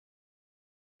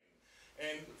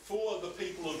And for the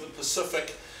people of the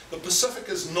Pacific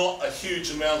is not a huge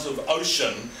amount of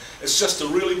ocean. It's just a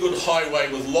really good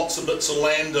highway with lots of bits of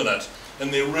land in it,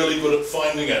 and they're really good at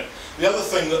finding it. The other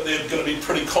thing that they're going to be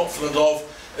pretty confident of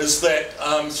is that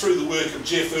through the work of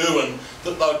Jeff Irwin,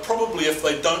 that they'll probably, if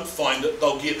they don't find it,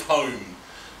 they'll get home.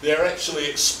 They're actually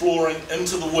exploring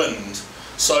into the wind,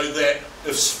 so that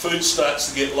if food starts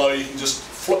to get low, you can just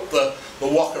flip the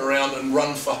waka around and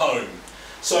run for home.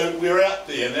 So we're out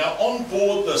there. Now on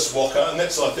board this waka, and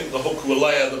that's I think the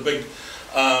Hokualea, the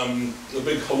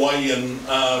big Hawaiian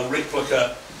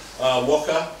replica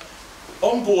waka,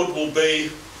 on board will be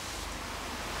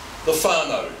the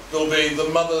whānau. There'll be the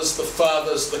mothers, the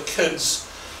fathers, the kids.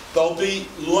 They'll be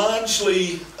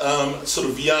largely sort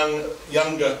of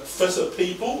younger, fitter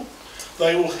people.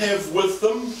 They will have with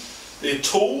them their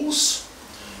tools,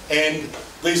 and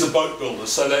these are boat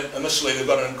builders, so that initially they've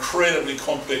got an incredibly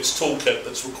complex toolkit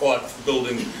that's required for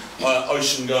building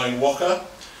ocean-going waka.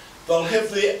 They'll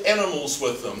have their animals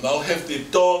with them. They'll have their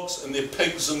dogs and their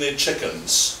pigs and their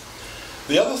chickens.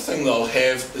 The other thing they'll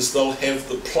have is they'll have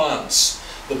the plants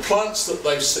that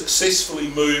they've successfully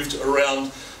moved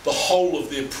around the whole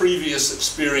of their previous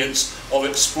experience of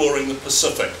exploring the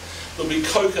Pacific. There'll be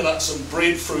coconuts and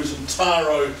breadfruit and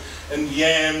taro and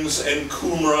yams and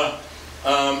kumara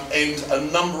and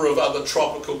a number of other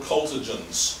tropical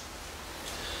cultigens.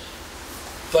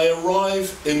 They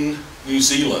arrive in New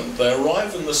Zealand. They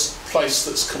arrive in this place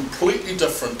that's completely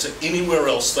different to anywhere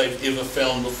else they've ever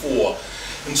found before.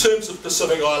 In terms of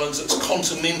Pacific Islands, it's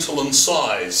continental in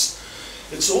size.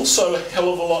 It's also a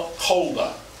hell of a lot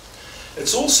colder.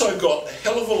 It's also got a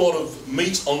hell of a lot of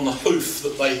meat on the hoof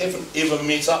that they haven't ever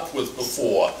met up with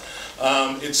before.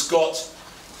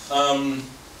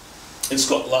 It's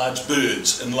got large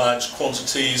birds in large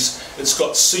quantities. It's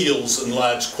got seals in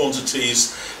large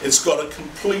quantities. It's got a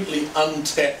completely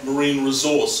untapped marine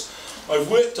resource. I've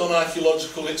worked on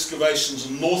archaeological excavations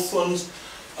in Northland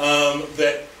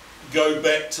that go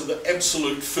back to the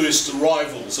absolute first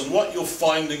arrivals, and what you're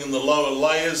finding in the lower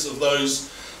layers of those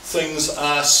things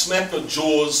are snapper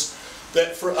jaws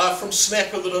that are from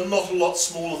snapper that are not a lot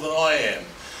smaller than I am.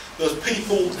 There's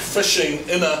people fishing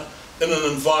in an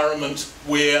environment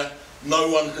where no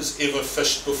one has ever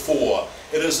fished before.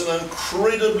 It is an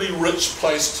incredibly rich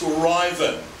place to arrive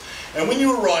in. And when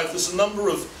you arrive, there's a number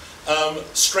of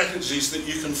strategies that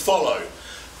you can follow.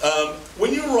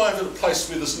 When you arrive at a place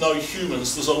where there's no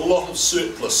humans, there's a lot of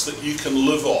surplus that you can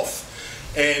live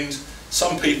off. And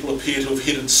some people appear to have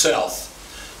headed south.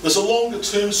 There's a longer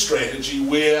term strategy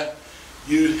where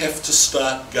you have to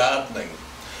start gardening.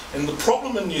 And the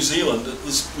problem in New Zealand is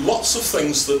there's lots of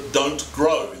things that don't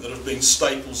grow that have been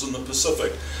staples in the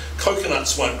Pacific.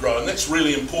 Coconuts won't grow, and that's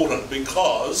really important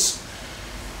because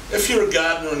if you're a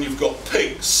gardener and you've got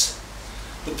pigs,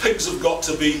 the pigs have got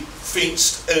to be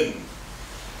fenced in.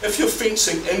 If you're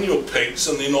fencing in your pigs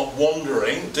and they're not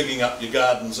wandering, digging up your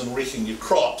gardens and wrecking your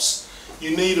crops,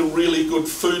 you need a really good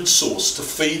food source to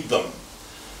feed them.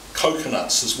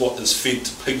 Coconuts is what is fed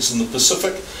to pigs in the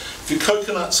Pacific. If your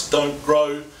coconuts don't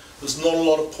grow, there's not a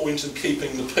lot of point in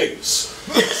keeping the pigs,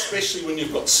 especially when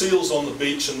you've got seals on the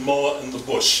beach and moa in the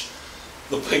bush.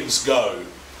 The pigs go.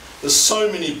 There's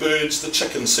so many birds, the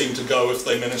chickens seem to go if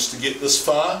they manage to get this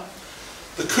far.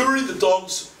 The kuri, the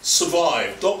dogs,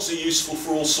 survive. Dogs are useful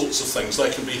for all sorts of things. They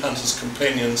can be hunters'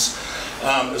 companions,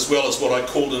 as well as what I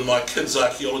called in my kids'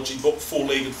 archaeology book,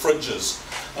 four-legged fridges.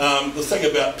 The thing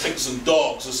about pigs and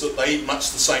dogs is that they eat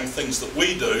much the same things that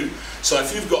we do. So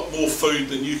if you've got more food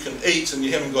than you can eat and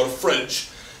you haven't got a fridge,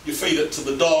 you feed it to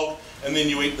the dog and then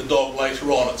you eat the dog later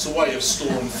on. It's a way of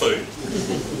storing food.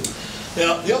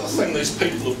 Now, the other thing these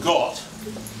people have got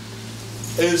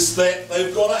is that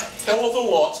they've got a hell of a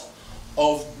lot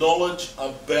of knowledge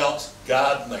about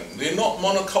gardening. They're not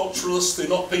monoculturalists, they're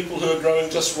not people who are growing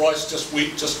just rice, just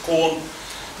wheat, just corn.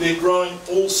 They're growing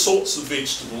all sorts of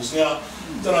vegetables. Now,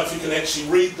 I don't know if you can actually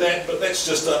read that, but that's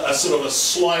just a sort of a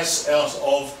slice out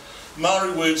of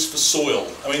Maori words for soil.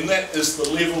 I mean, that is the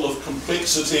level of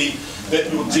complexity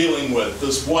that you're dealing with.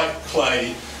 There's white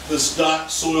clay, there's dark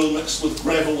soil mixed with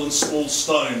gravel and small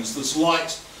stones, there's light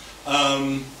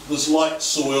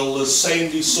soil, there's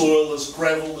sandy soil, there's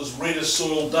gravel, there's reddish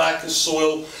soil, darkest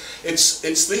soil. It's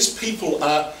these people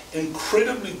are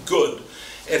incredibly good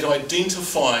at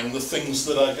identifying the things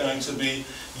that are going to be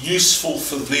useful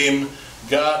for them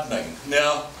gardening.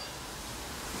 Now,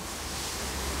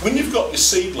 when you've got your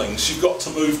seedlings, you've got to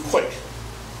move quick.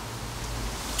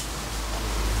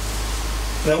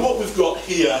 Now what we've got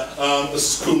here,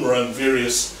 this is kumara in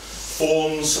various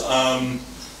forms.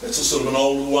 That's a sort of an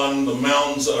older one. The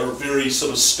mounds are very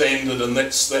sort of standard, and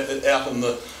that's out in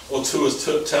the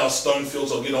Tower stone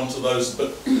fields. I'll get onto those a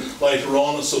bit later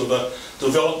on, as sort of a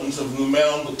development of the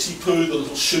mound, the tipu, the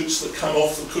little shoots that come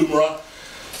off the kumara.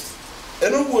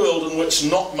 In a world in which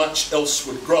not much else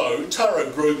would grow, taro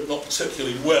grew but not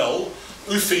particularly well,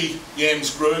 uwhi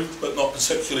yams grew but not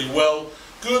particularly well,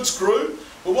 gourds grew,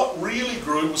 but what really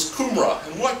grew was kumara.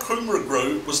 And why kumara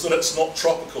grew was that it's not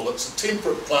tropical, it's a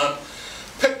temperate plant,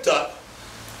 picked up,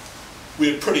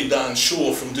 we're pretty darn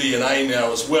sure from DNA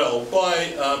now as well,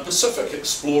 by Pacific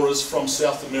explorers from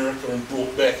South America and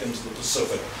brought back into the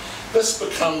Pacific. This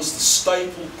becomes the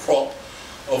staple crop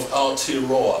of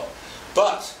Aotearoa.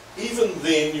 But even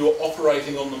then you're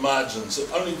operating on the margins. It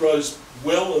only grows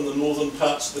well in the northern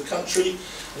parts of the country,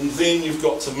 and then you've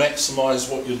got to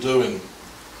maximise what you're doing.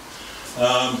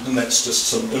 And that's just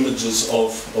some images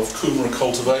of kumara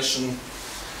cultivation.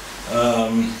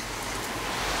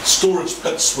 Storage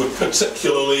pits were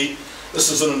particularly,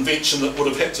 this is an invention that would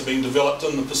have had to be developed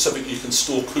in the Pacific. You can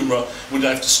store kumara, we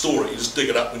don't have to store it, you just dig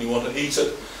it up when you want to eat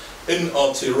it. In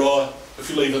Aotearoa, if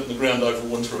you leave it in the ground over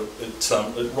winter,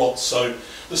 it rots. So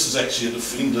this is actually a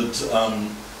defended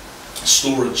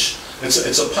storage.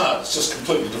 It's a part, it's just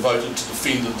completely devoted to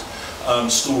defended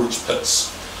storage pits.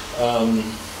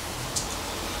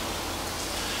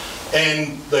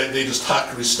 And they're just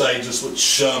hakari stages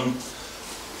which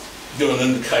give an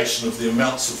indication of the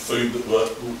amounts of food that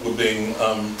were being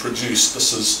produced.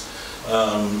 This is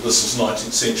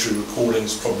 19th century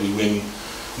recordings, probably when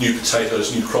new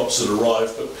potatoes, new crops had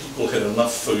arrived, but people had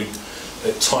enough food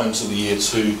at times of the year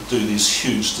to do these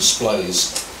huge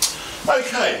displays.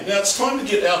 Okay, now it's time to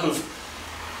get out of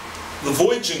the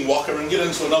voyaging waka and get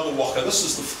into another waka. This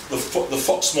is the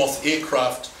Foxmoth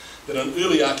aircraft that an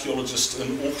early archaeologist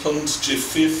in Auckland, Jeff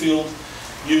Fairfield,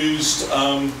 used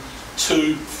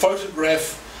to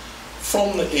photograph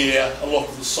from the air a lot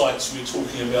of the sites we're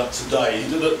talking about today. He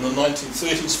did it in the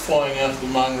 1930s, flying out of the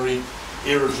Mangere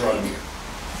aerodrome.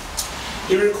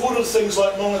 He recorded things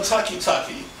like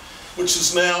Mongatakitaki, which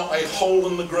is now a hole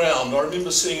in the ground. I remember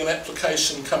seeing an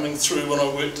application coming through when I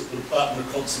worked at the Department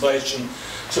of Conservation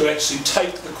to actually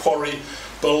take the quarry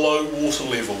below water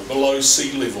level, below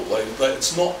sea level.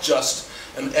 It's not just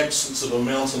an absence of a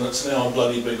mountain, it's now a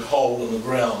bloody big hole in the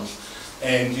ground.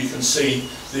 And you can see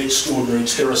the extraordinary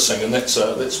terracing, and that's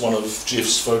one of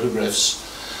Jeff's photographs.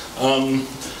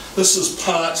 This is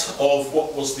part of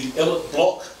what was the Ellet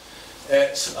block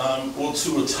at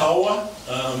Otuatawa.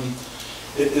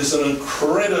 It is an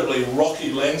incredibly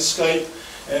rocky landscape,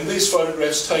 and these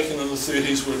photographs taken in the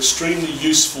 30s were extremely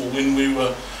useful when we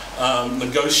were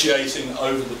negotiating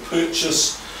over the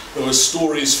purchase. There were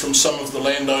stories from some of the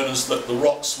landowners that the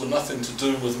rocks were nothing to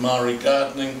do with Maori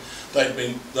gardening. They'd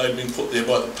been put there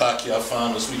by the Pākehā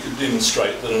farmers. We could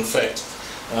demonstrate that in fact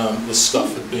this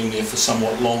stuff had been there for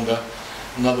somewhat longer.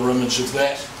 Another image of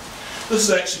that. This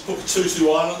is actually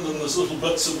Pukatutu Island, and there's little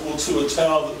bits of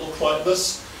Otuatawa that look like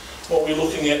this. What we're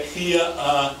looking at here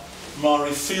are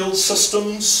Maori field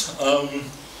systems,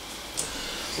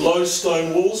 low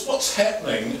stone walls. What's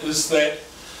happening is that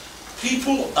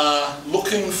people are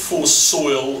looking for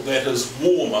soil that is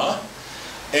warmer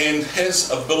and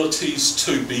has abilities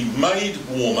to be made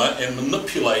warmer and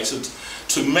manipulated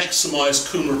to maximise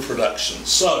kumara production.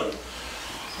 So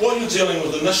what you're dealing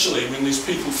with initially when these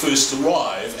people first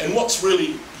arrive, and what's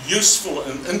really useful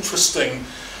and interesting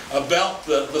about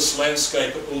this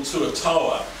landscape at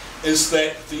Otuatawa, is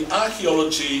that the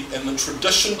archaeology and the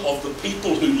tradition of the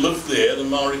people who live there, the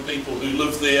Maori people who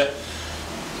live there,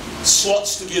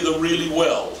 slots together really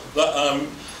well.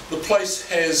 The place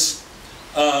has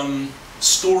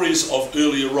stories of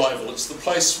early arrival. It's the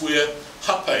place where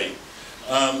Hape,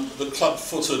 the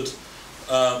club-footed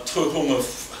tuhunga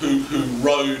who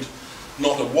rode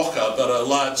not a waka but a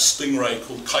large stingray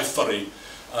called kaifari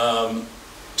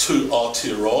to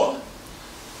Aotearoa.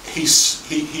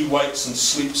 He waits and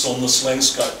sleeps on this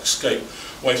landscape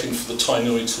waiting for the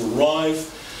Tainui to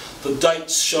arrive. The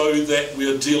dates show that we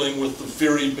are dealing with the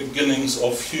very beginnings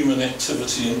of human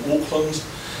activity in Auckland.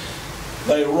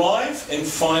 They arrive and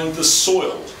find the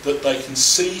soil that they can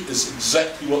see is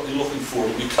exactly what they're looking for.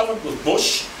 It'll be covered with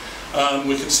bush.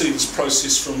 We can see this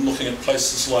process from looking at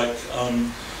places like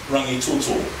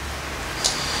Rangitoto.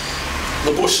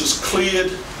 The bush is cleared,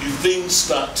 you then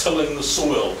start tilling the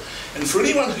soil. And for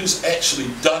anyone who's actually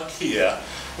dug here,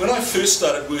 when I first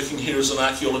started working here as an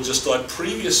archaeologist, I'd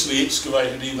previously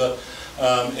excavated either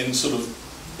in sort of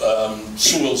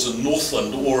soils in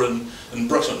Northland or in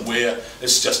Britain, where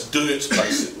it's just dirt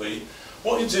basically.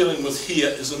 What you're dealing with here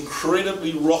is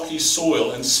incredibly rocky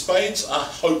soil, and spades are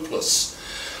hopeless.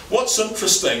 What's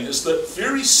interesting is that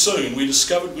very soon we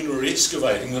discovered when we were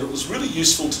excavating that it was really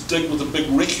useful to dig with a big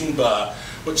wrecking bar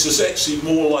which is actually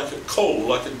more like a coal,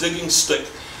 like a digging stick,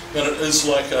 than it is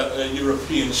like a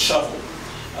European shovel.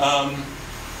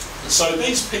 So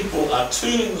these people are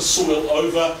turning the soil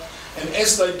over, and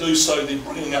as they do so, they're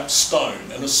bringing up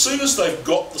stone. And as soon as they've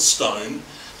got the stone,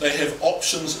 they have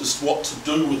options as to what to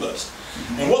do with it.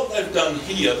 And what they've done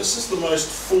here, this is the most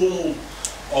formal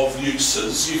of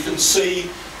uses. You can see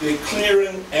they're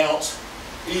clearing out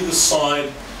either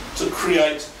side to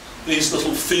create these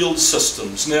little field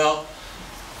systems. Now,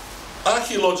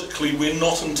 archaeologically, we're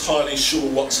not entirely sure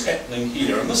what's happening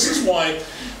here, and this is why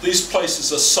these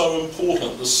places are so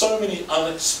important. There's so many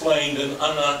unexplained and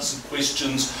unanswered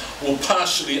questions, or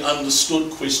partially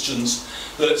understood questions,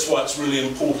 that it's why it's really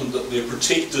important that they're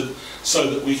protected so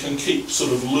that we can keep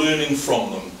sort of learning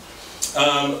from them.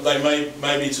 They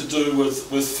may be to do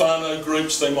with whānau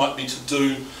groups, they might be to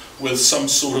do with some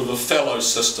sort of a fallow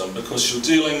system, because you're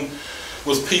dealing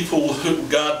with people,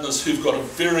 gardeners, who've got a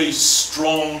very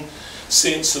strong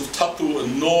sense of tapu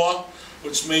and noa,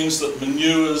 which means that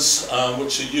manures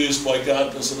which are used by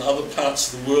gardeners in other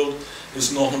parts of the world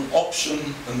is not an option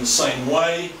in the same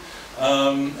way.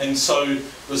 And so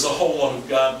there's a whole lot of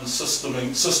garden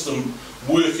system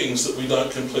workings that we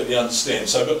don't completely understand.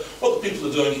 So, but what the people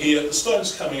are doing here, the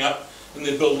stone's coming up and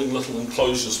they're building little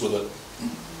enclosures with it.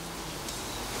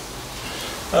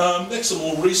 That's a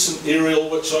more recent aerial,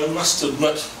 which I must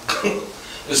admit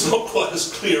is not quite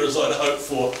as clear as I'd hoped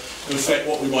for. In fact,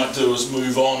 what we might do is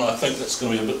move on. I think that's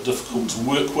going to be a bit difficult to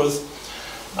work with.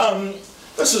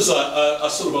 This is a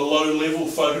sort of a low-level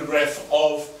photograph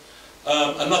of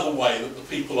another way that the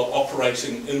people are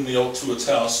operating in the old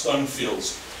Tuatara stone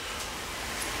fields.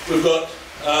 We've got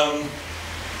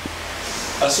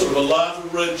a sort of a lava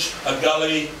ridge, a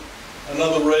gully,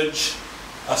 another ridge,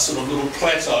 a sort of little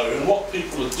plateau, and what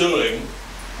people are doing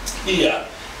here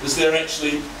is they're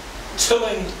actually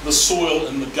tilling the soil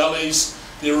in the gullies,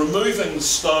 they're removing the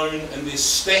stone and they're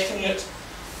stacking it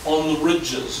on the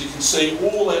ridges. You can see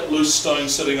all that loose stone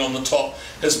sitting on the top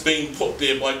has been put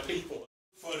there by people.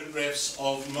 Photographs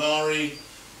of Maori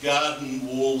garden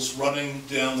walls running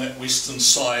down that western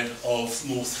side of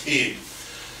North Head.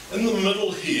 In the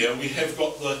middle here we have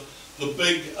got the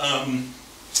big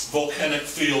volcanic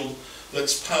field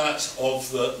that's part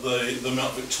of the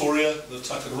Mount Victoria, the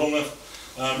Takarunga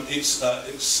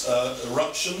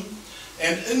eruption.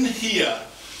 And in here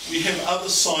we have other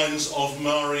signs of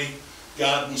Maori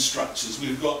garden structures.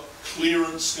 We've got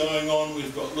clearance going on,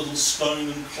 we've got little stone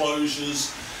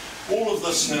enclosures. All of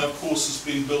this now, of course, has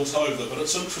been built over, but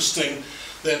it's interesting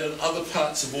that in other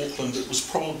parts of Auckland it was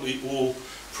probably all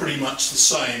pretty much the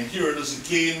same. Here it is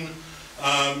again.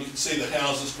 You can see the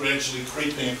houses gradually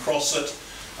creeping across it.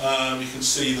 You can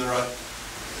see there are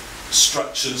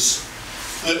structures.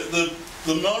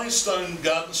 The Maori stone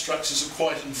garden structures are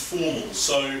quite informal,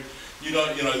 so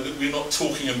we're not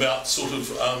talking about sort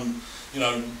of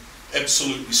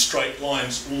absolutely straight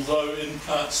lines. Although in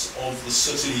parts of the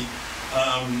city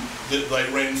that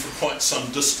they ran for quite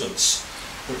some distance.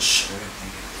 Which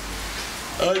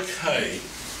okay.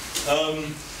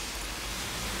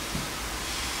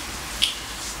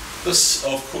 This,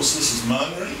 of course, this is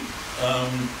Mangere.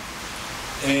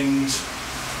 And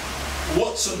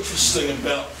what's interesting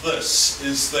about this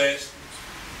is that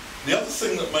the other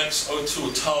thing that makes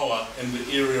Otuatawa and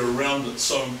the area around it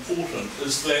so important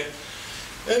is that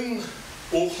in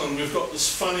Auckland we've got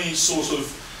this funny sort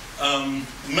of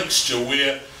mixture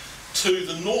where to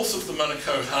the north of the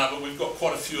Manukau Harbour we've got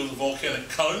quite a few of the volcanic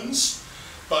cones,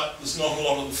 but there's not a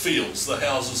lot of the fields. The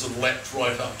houses have lapped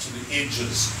right up to the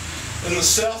edges. In the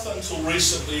south, until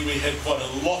recently, we had quite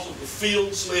a lot of the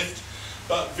fields left,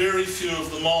 but very few of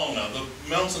the maunga. The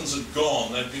mountains are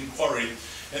gone, they've been quarried.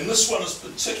 And this one is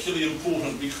particularly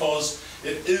important because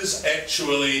it is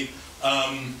actually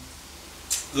one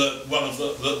of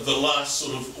the last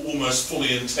sort of almost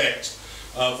fully intact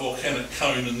volcanic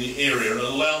cone in the area, and it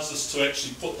allows us to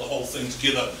actually put the whole thing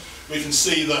together. We can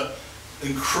see the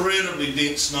incredibly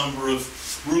dense number of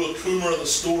ruakuma, the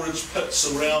storage pits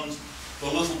around the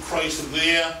little crater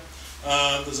there.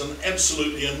 There's an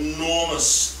absolutely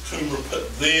enormous kumara pit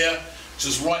there, which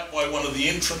is right by one of the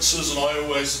entrances, and I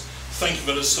always think of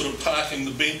it as sort of parking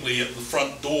the Bentley at the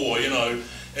front door.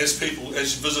 As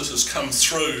visitors come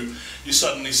through, you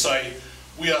suddenly say,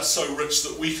 we are so rich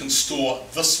that we can store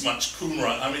this much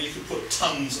kumara. I mean, you could put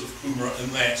tons of kumara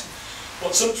in that.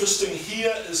 What's interesting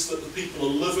here is that the people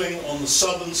are living on the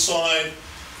southern side.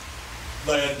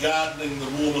 They are gardening the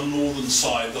warmer northern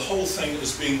side. The whole thing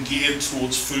is being geared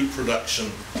towards food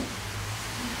production.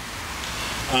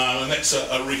 And that's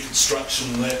a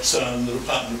reconstruction that the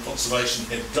Department of Conservation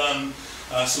had done.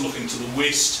 So looking to the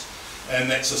west, and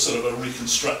that's a sort of a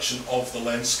reconstruction of the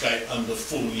landscape under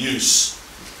full use.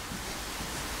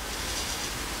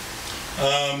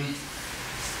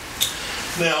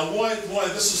 Now, why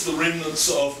this is the remnants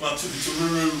of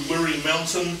Mātukutururu Wiri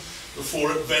Mountain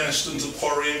before it vanished into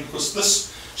quarrying, because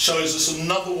this shows us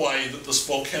another way that this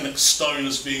volcanic stone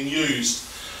is being used.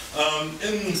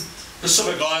 In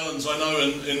Pacific Islands, I know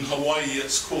in Hawaii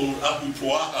it's called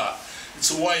ahupuaha.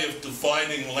 It's a way of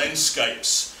dividing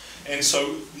landscapes, and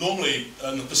so normally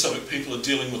in the Pacific people are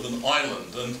dealing with an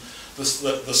island, and the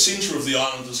centre of the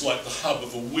island is like the hub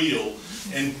of a wheel,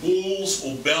 and walls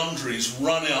or boundaries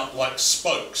run out like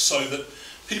spokes so that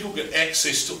people get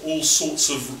access to all sorts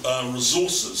of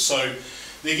resources. So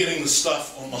they're getting the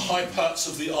stuff on the high parts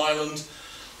of the island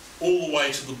all the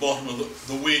way to the bottom of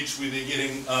the wedge where they're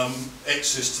getting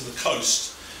access to the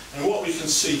coast. And what we can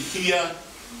see here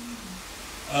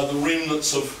are the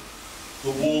remnants of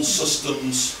the wall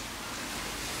systems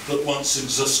that once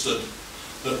existed,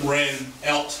 that ran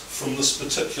out from this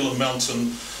particular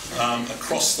mountain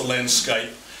across the landscape.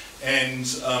 And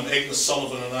Agnes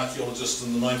Sullivan, an archaeologist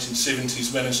in the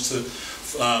 1970s, managed to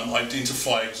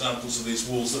identify examples of these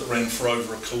walls that ran for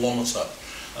over 1 kilometre,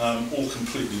 all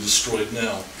completely destroyed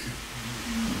now.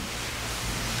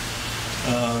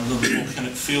 The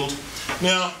volcanic field.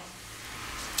 Now,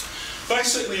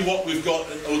 basically what we've got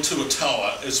in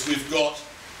Otuatawa is we've got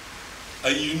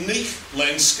a unique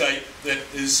landscape that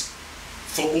is,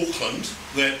 for Auckland,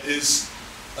 that is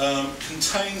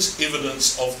contains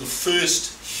evidence of the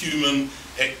first human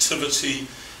activity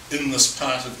in this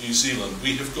part of New Zealand.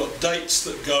 We have got dates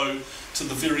that go to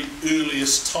the very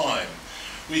earliest time.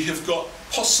 We have got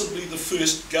possibly the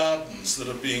first gardens that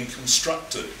are being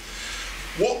constructed.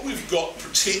 What we've got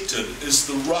protected is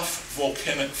the rough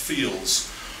volcanic fields.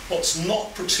 What's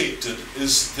not protected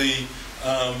is the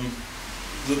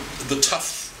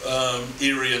tough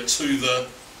area to the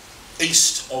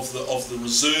east of the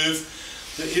reserve,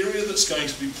 the area that's going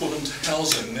to be put into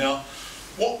housing. Now,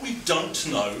 what we don't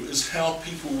know is how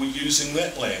people were using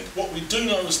that land. What we do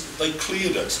know is that they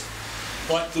cleared it.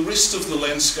 Like the rest of the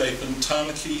landscape in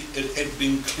Tāmaki, it had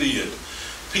been cleared.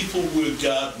 People were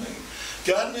gardening.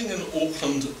 Gardening in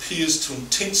Auckland appears to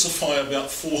intensify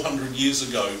about 400 years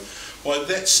ago. By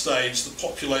that stage, the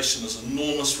population is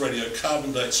enormous,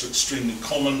 radiocarbon dates are extremely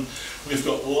common, we've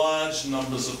got large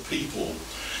numbers of people.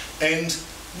 And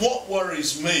what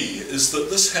worries me is that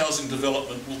this housing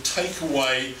development will take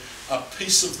away a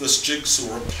piece of this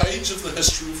jigsaw, a page of the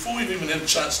history, before we've even had a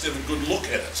chance to have a good look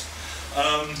at it.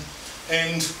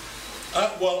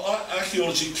 While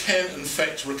archaeology can in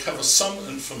fact recover some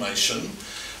information,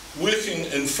 working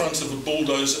in front of a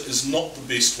bulldozer is not the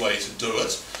best way to do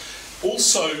it.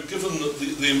 Also, given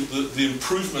the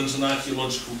improvement in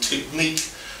archaeological technique,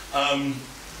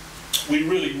 we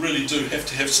really do have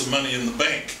to have some money in the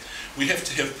bank. We have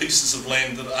to have pieces of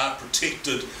land that are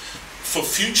protected for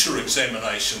future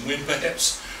examination, when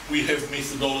perhaps we have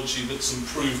methodology that's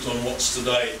improved on what's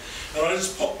today. And I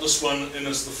just popped this one in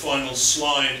as the final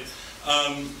slide,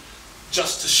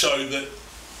 just to show that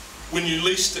when you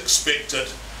least expect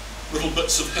it, little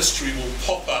bits of history will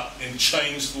pop up and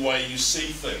change the way you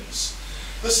see things.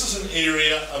 This is an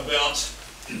area about,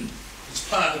 it's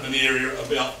part of an area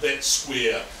about that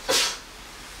square,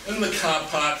 in the car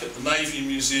park at the Navy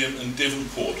Museum in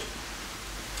Devonport.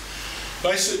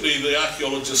 Basically, the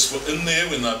archaeologists were in there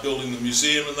when they were building the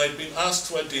museum, and they'd been asked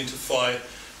to identify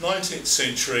 19th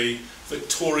century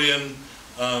Victorian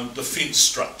defence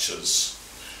structures.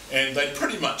 And they'd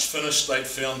pretty much finished. They'd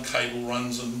found cable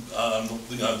runs and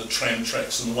the tram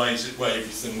tracks and the way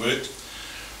everything worked.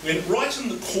 When right in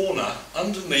the corner,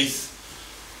 underneath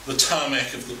the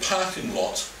tarmac of the parking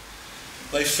lot,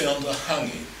 they found a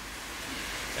hangi.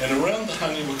 And around the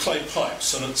hangi were clay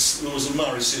pipes, and there was a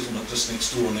Maori settlement just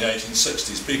next door in the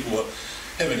 1860s. People were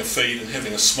having a feed and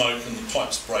having a smoke, and the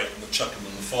pipes break and they chuck them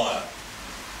in the fire.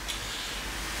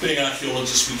 Being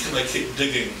archaeologists, they kept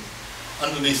digging.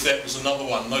 Underneath that was another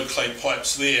one, no clay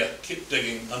pipes there. Kept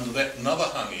digging under that, another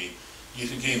hangi.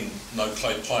 Yet again, no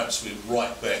clay pipes. We're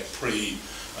right back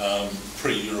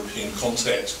pre-European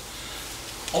contact.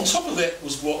 On top of that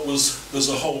there's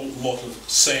a whole lot of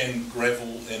sand,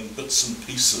 gravel and bits and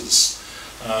pieces,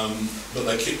 but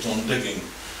they kept on digging.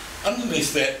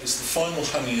 Underneath that is the final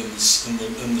hangi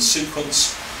in the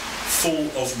sequence, full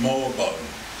of moa bone.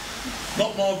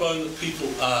 Not moa bone that people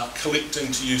are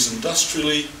collecting to use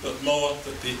industrially, but moa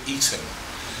that they're eating.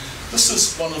 This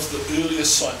is one of the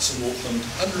earliest sites in Auckland,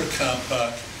 under a car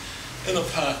park, in a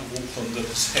part of Auckland that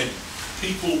has had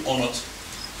people on it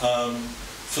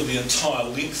for the entire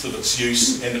length of its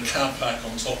use, and a car park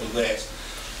on top of that.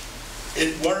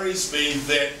 It worries me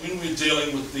that when we're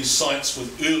dealing with these sites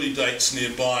with early dates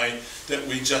nearby, that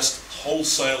we just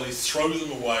wholesalely throw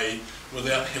them away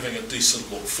without having a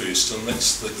decent look first, and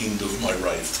that's the end of my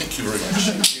rave. Thank you very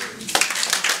much.